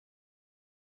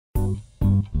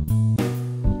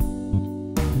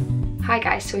Hi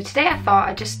guys, so today I thought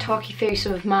I'd just talk you through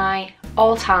some of my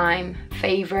all-time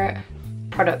favourite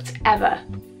products ever.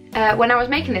 When I was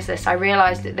making this list, I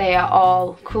realised that they are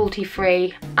all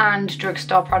cruelty-free and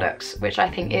drugstore products, which I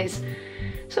think is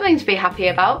something to be happy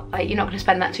about. Like, you're not going to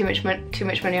spend that too much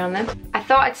money on them. I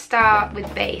thought I'd start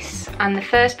with base, and the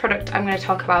first product I'm going to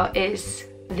talk about is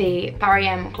the Barry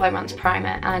M Glowmance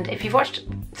Primer. And if you've watched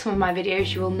some of my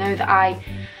videos, you will know that I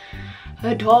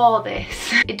adore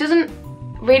this. It doesn't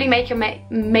really make your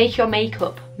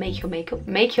makeup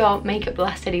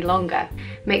last any longer.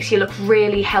 Makes you look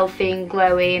really healthy and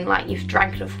glowing, like you've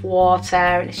drank enough water,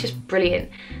 and it's just brilliant.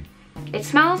 It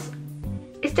smells,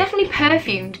 it's definitely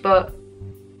perfumed, but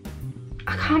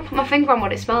I can't put my finger on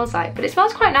what it smells like, but it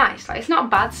smells quite nice. Like, it's not a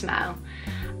bad smell.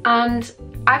 And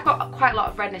I've got quite a lot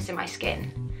of redness in my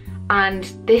skin, and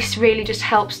this really just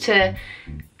helps to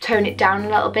tone it down a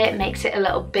little bit, makes it a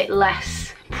little bit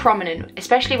less prominent,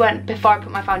 especially before I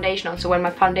put my foundation on. So when my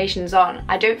foundation's on,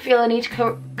 I don't feel a need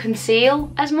to conceal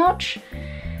as much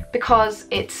because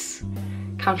it's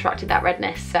counteracted that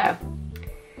redness. So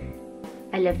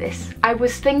I love this. I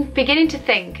was beginning to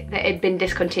think that it had been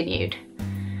discontinued,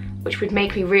 which would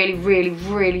make me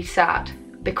really sad,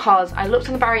 because I looked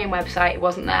on the Barry M website, it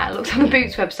wasn't there. I looked on the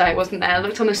Boots website, it wasn't there. I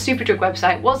looked on the Superdrug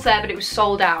website, it was there, but it was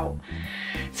sold out.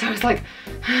 So I was like,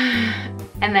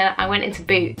 and then I went into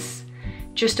Boots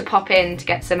just to pop in to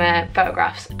get some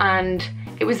photographs, and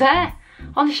it was there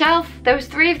on the shelf. There was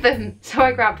 3 of them, so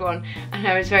I grabbed one and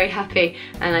I was very happy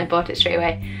and I bought it straight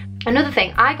away. Another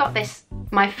thing, I got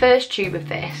my first tube of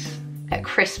this at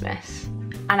Christmas,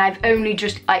 and I've only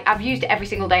just, I've used it every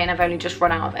single day and I've only just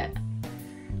run out of it.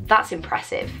 That's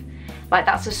impressive. Like,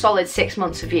 that's a solid 6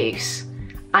 months of use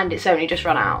and it's only just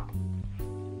run out.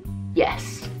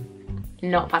 Yes,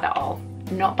 not bad at all,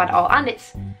 not bad at all. And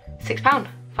it's £6,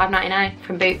 £5.99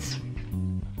 from Boots.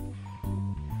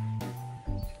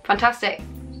 Fantastic,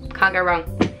 can't go wrong.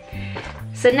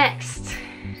 So next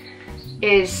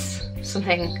is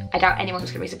something I doubt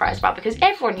anyone's gonna be surprised about, because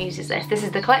everyone uses this. This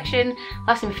is the Collection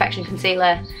Lasting Perfection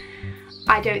Concealer.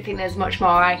 I don't think there's much more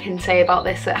I can say about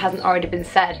this that hasn't already been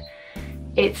said.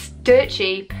 It's dirt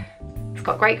cheap, it's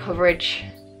got great coverage,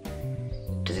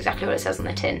 does exactly what it says on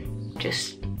the tin.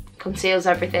 Just conceals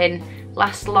everything,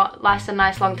 lasts a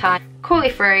nice long time. Cruelty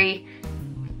free,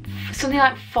 something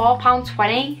like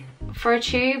 £4.20 for a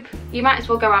tube. You might as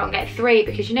well go out and get 3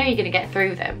 because you know you're gonna get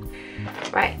through them.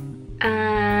 Right,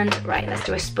 and let's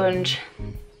do a sponge.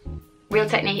 Real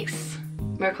Techniques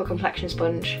Miracle Complexion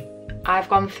Sponge. I've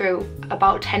gone through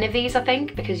about 10 of these, I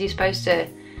think, because you're supposed to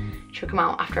chuck them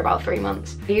out after about 3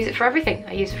 months. I use it for everything.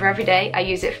 I use it for every day. I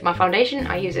use it for my foundation.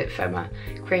 I use it for my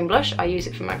cream blush. I use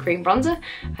it for my cream bronzer.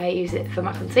 I use it for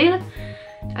my concealer.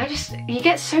 You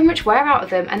get so much wear out of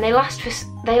them, and they last for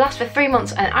 3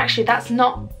 months, and actually that's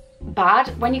not bad.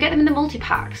 When you get them in the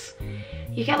multi-packs,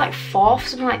 you get like 4 for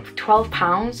something like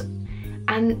 £12,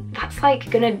 and that's like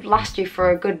gonna last you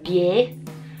for a good year.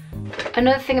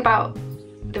 Another thing about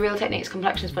the Real Techniques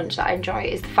complexion sponge that I enjoy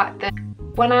is the fact that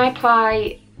when I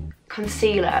apply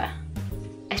concealer,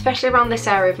 especially around this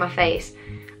area of my face,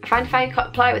 I find if I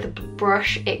apply it with a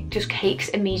brush, it just cakes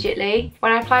immediately.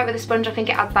 When I apply it with a sponge, I think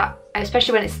it adds that,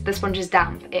 especially when the sponge is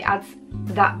damp, it adds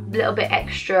that little bit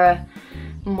extra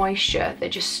moisture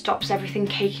that just stops everything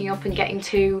caking up and getting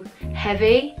too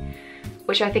heavy,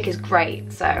 which I think is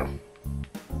great. So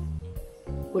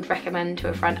would recommend to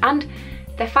a friend. And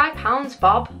they're £5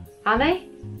 bob, are they?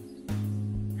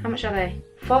 How much are they?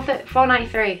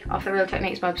 £4.93 off the Real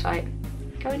Techniques website.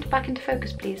 Go back into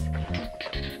focus, please.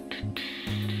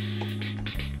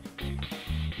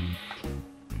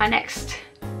 My next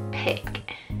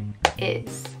pick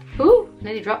is, ooh,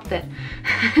 nearly dropped it.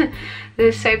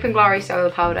 The Soap and Glory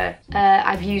Solar Powder.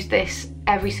 I've used this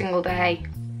every single day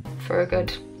for a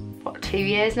good, what, 2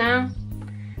 years now?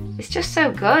 It's just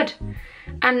so good.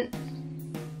 And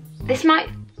this might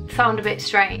sound a bit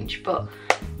strange, but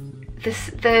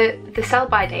the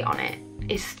sell-by date on it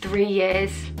is 3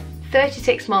 years,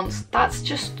 36 months. That's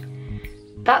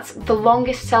the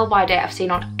longest sell-by date I've seen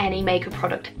on any makeup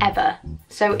product ever.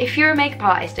 So if you're a makeup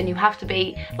artist and you have to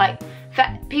be, like, for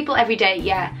people every day,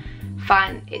 yeah,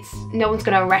 fine. No one's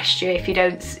gonna arrest you if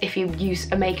you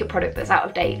use a makeup product that's out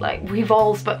of date. Like, we've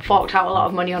all forked out a lot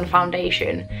of money on a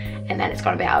foundation and then it's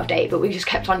gonna be out of date, but we just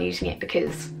kept on using it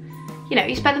because, you know,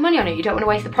 you spend the money on it, you don't want to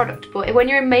waste the product. But when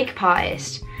you're a makeup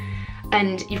artist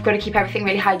and you've got to keep everything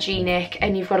really hygienic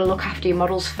and you've got to look after your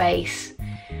model's face,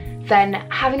 then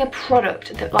having a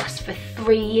product that lasts for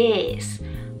 3 years,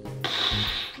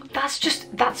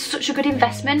 that's such a good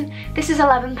investment. This is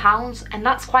 £11 and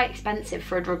that's quite expensive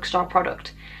for a drugstore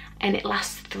product. and it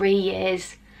lasts 3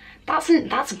 years. That's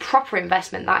a proper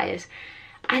investment, that is.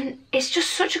 And it's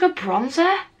just such a good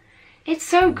bronzer. It's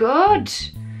so good.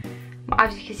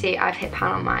 As you can see, I've hit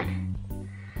pan on mine.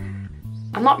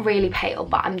 I'm not really pale,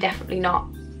 but I'm definitely not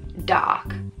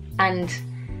dark. And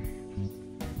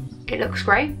it looks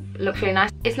great. It looks really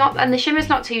nice. It's not, and the shimmer's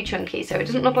not too chunky, so it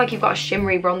doesn't look like you've got a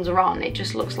shimmery bronzer on. It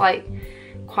just looks like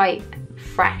quite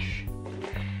fresh.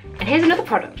 And here's another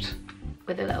product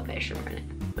with a little bit of shimmer in it,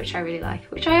 which I really like,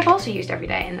 which I have also used every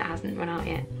day and that hasn't run out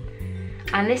yet.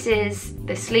 And this is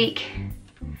the Sleek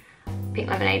Pink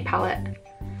Lemonade palette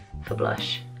for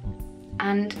blush.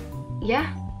 And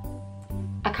yeah,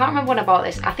 I can't remember when I bought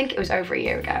this. I think it was over a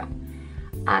year ago.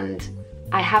 And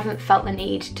I haven't felt the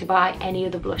need to buy any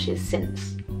other blushes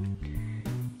since.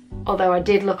 Although I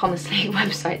did look on the Sleek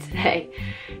website today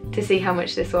to see how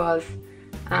much this was.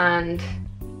 And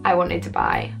I wanted to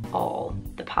buy all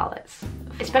the palettes.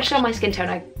 Especially on my skin tone,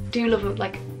 I do love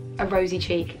like a rosy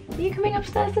cheek. Are you coming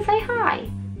upstairs to say hi?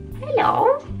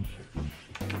 Hello?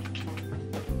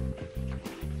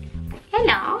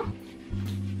 Hello?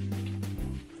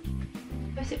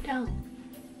 Go sit down.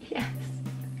 Yes.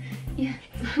 Yes.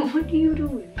 What are you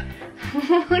doing?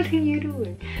 What are you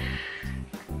doing?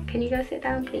 Can you go sit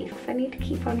down, please? Because I need to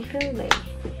keep on filming.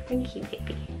 Thank you,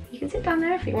 baby. You can sit down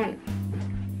there if you want.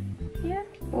 Yeah?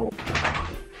 Oh.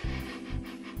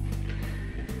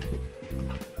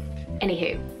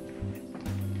 Anywho,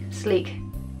 Sleek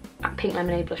Pink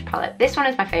Lemonade Blush Palette. This one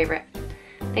is my favourite.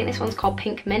 I think this one's called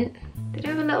Pink Mint. They do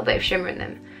have a little bit of shimmer in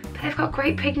them, but they've got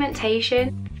great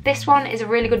pigmentation. This one is a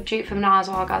really good dupe for NARS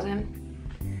Orgasm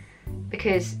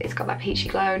because it's got that peachy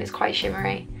glow and it's quite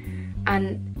shimmery.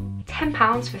 And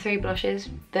 £10 for 3 blushes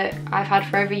that I've had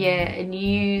for over a year and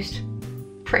used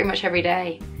pretty much every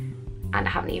day, and I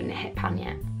haven't even hit pan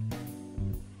yet.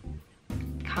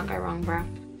 Can't go wrong, bro.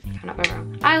 Cannot go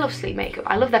wrong. I love Sleek makeup.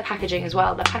 I love their packaging as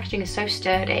well. Their packaging is so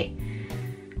sturdy.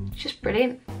 It's just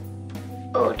brilliant.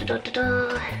 Oh, da, da, da,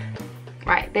 da.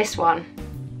 Right, this one.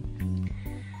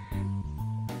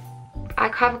 I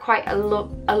have quite a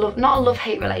love, not a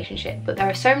love-hate relationship, but there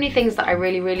are so many things that I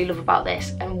really, really love about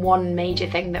this, and one major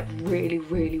thing that really,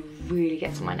 really, really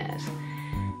gets on my nerves.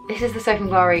 This is the Soap &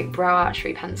 Glory Brow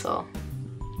Archery Pencil.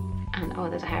 And,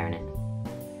 oh, there's a hair in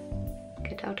it.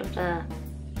 Get out of there.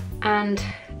 And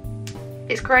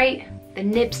it's great. The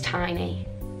nib's tiny.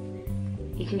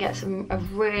 You can get a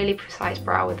really precise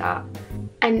brow with that.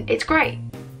 And it's great.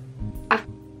 I've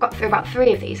got through about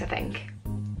 3 of these, I think.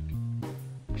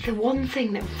 The one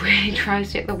thing that really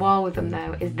drives me up the wall with them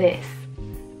though is this.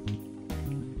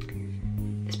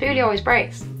 The spoolie always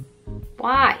breaks.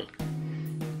 Why?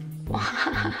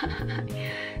 Why?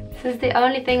 This is the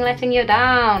only thing letting you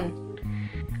down.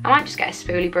 I might just get a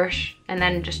spoolie brush and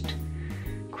then just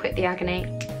quit the agony.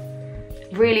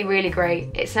 Really, really great.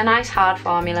 It's a nice hard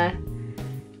formula,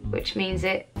 which means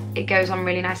it goes on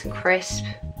really nice and crisp.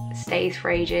 It stays for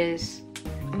ages.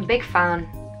 I'm a big fan.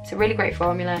 It's a really great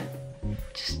formula.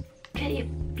 Just get your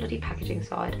bloody packaging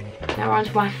sorted. Now we're on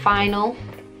to my final,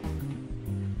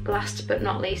 last but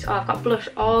not least. Oh, I've got blush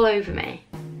all over me.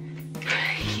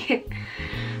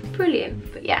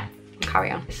 Brilliant. But yeah, we'll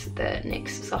carry on. This is the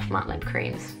NYX Soft Matte Lip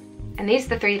Creams. And these are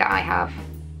the 3 that I have.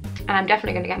 And I'm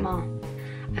definitely going to get more.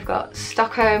 I've got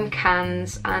Stockholm,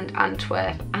 Cannes and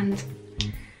Antwerp. And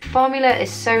the formula is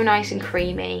so nice and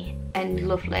creamy and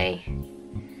lovely.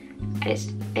 And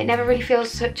it never really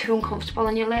feels too uncomfortable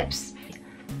on your lips.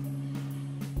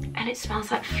 And it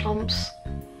smells like flumps.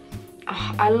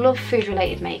 Oh, I love food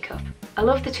related makeup. I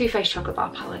love the Too Faced Chocolate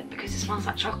Bar palette because it smells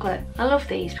like chocolate. I love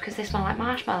these because they smell like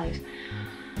marshmallows.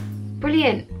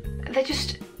 Brilliant.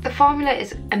 The formula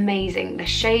is amazing. The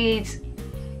shades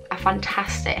are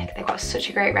fantastic. They've got such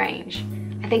a great range.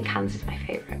 I think Cannes is my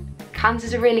favourite. Cannes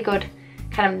is a really good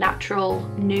kind of natural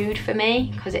nude for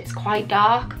me because it's quite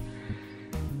dark.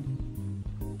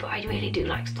 But I really do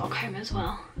like Stockholm as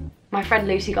well. My friend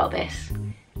Lucy got this,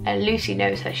 and Lucy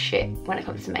knows her shit when it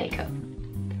comes to makeup.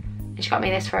 And she got me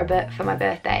this for my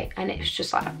birthday, and it was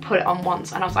just like, I put it on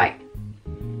once and I was like,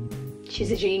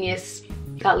 she's a genius,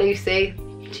 that Lucy,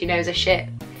 she knows her shit.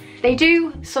 They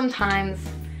do sometimes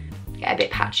get a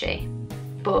bit patchy,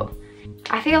 but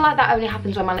I feel like that only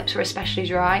happens when my lips are especially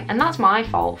dry, and that's my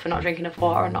fault for not drinking enough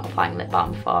water and not applying lip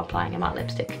balm before applying a matte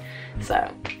lipstick.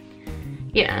 So,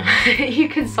 you know, you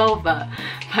can solve that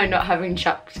by not having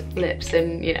chapped lips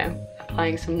and, you know,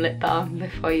 applying some lip balm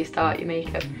before you start your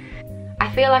makeup. I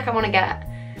feel like I want to get,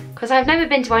 because I've never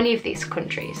been to any of these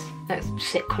cities,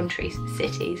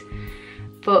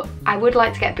 but I would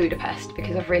like to get Budapest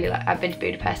because I've been to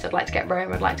Budapest. I'd like to get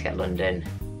Rome, I'd like to get London,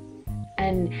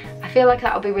 and I feel like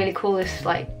that would be really cool if,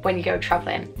 like, when you go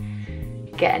travelling,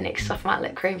 get a NYX Soft Matte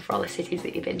Lip Cream for all the cities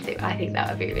that you've been to. I think that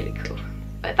would be really cool.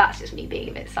 But that's just me being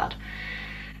a bit sad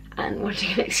and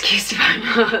wanting an excuse to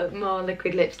buy more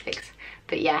liquid lipsticks.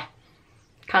 But yeah,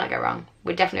 can't go wrong.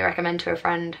 Would definitely recommend to a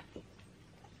friend.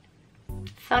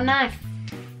 So nice.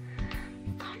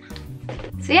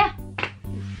 So yeah,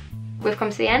 we've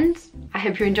come to the end. I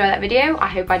hope you enjoyed that video. I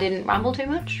hope I didn't ramble too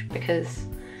much because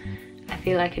I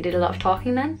feel like I did a lot of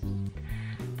talking then.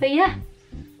 But yeah,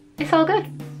 it's all good.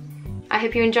 I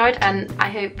hope you enjoyed, and I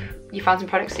hope you found some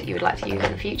products that you would like to use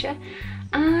in the future.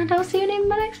 And I'll see you in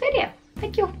my next video.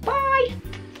 Thank you,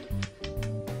 bye.